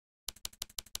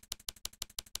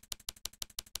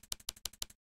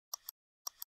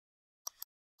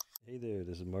Hey there,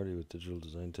 this is Marty with Digital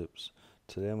Design Tips.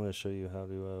 Today I'm going to show you how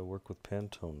to work with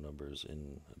Pantone numbers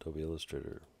in Adobe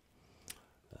Illustrator.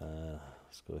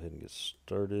 Let's go ahead and get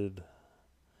started.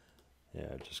 Yeah,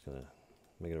 I'm just going to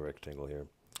make it a rectangle here.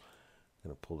 I'm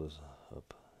going to pull this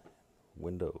up,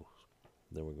 Windows.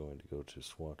 Then we're going to go to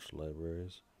Swatch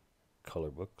Libraries, Color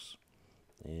Books,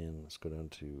 and let's go down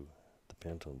to the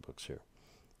Pantone books here.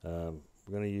 We're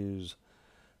going to use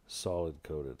solid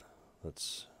coated.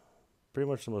 That's pretty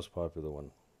much the most popular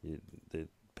one. The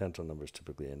Pantone numbers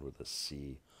typically end with a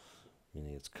C,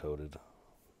 meaning it's coated,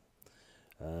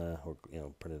 or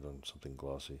printed on something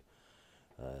glossy.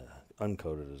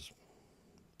 Uncoated is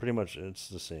pretty much it's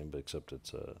the same, but except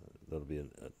it's that'll be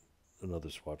another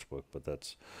swatch book, but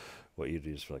that's what you'd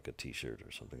use for like a T-shirt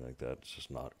or something like that. It's just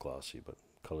not glossy, but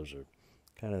colors are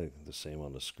kind of the same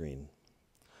on the screen.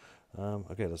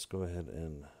 Okay, let's go ahead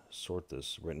and sort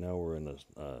this. Right now we're in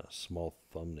a small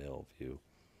thumbnail view.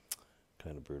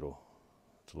 Kind of brutal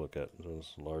to look at.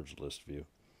 This large list view.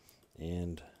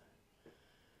 And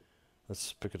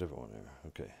let's pick a different one here.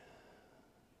 Okay.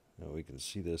 Now we can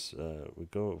see this.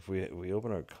 If we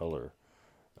open our color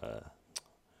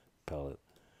palette,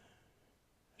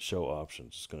 show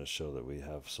options. It's going to show that we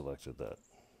have selected that.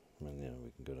 And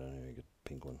we can go down here and get the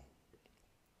pink one.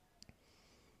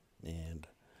 And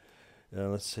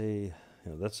let's say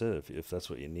that's it. If that's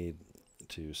what you need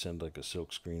to send like a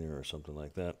silk screener or something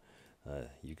like that,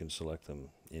 you can select them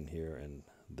in here, and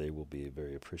they will be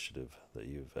very appreciative that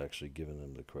you've actually given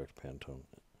them the correct Pantone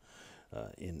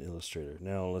in Illustrator.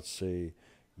 Now, let's say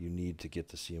you need to get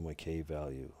the CMYK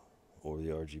value or the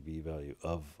RGB value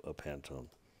of a Pantone.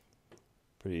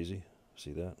 Pretty easy.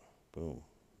 See that? Boom.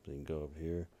 So you can go up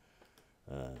here.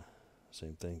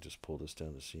 Same thing. Just pull this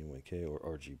down to CMYK or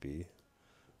RGB,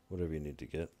 whatever you need to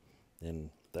get, and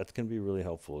that can be really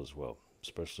helpful as well,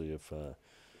 especially if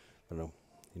you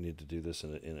need to do this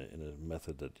in a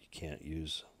method that you can't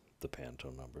use the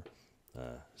Pantone number.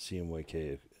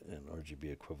 CMYK and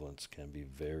RGB equivalents can be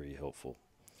very helpful.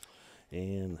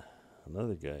 And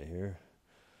another guy here,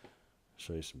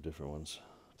 show you some different ones.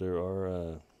 There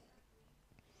are,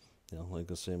 like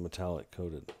let's say metallic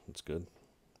coated. That's good,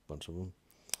 bunch of them.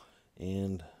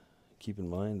 And keep in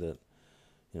mind that,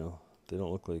 they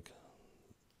don't look like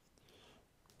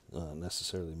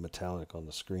necessarily metallic on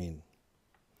the screen,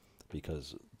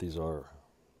 because these are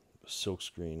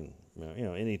silkscreen,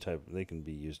 any type. They can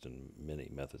be used in many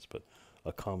methods, but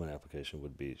a common application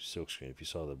would be silkscreen. If you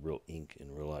saw the real ink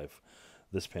in real life,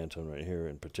 this Pantone right here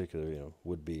in particular,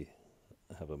 would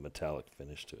have a metallic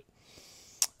finish to it.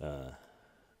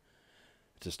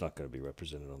 It's just not going to be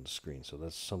represented on the screen, so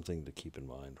that's something to keep in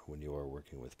mind when you are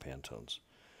working with Pantones.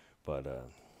 But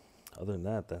other than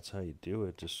that, that's how you do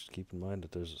it. Just keep in mind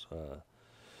that there's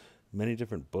many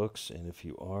different books, and if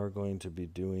you are going to be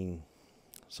doing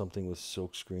something with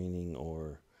silk screening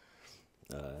or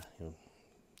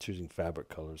choosing fabric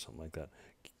colors, something like that,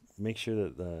 make sure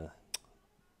that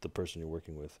the person you're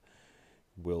working with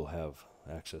will have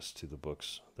access to the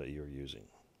books that you're using.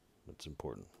 That's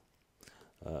important.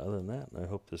 Other than that, I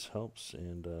hope this helps,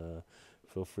 and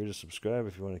feel free to subscribe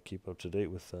if you want to keep up to date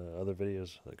with other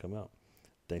videos that come out.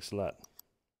 Thanks a lot.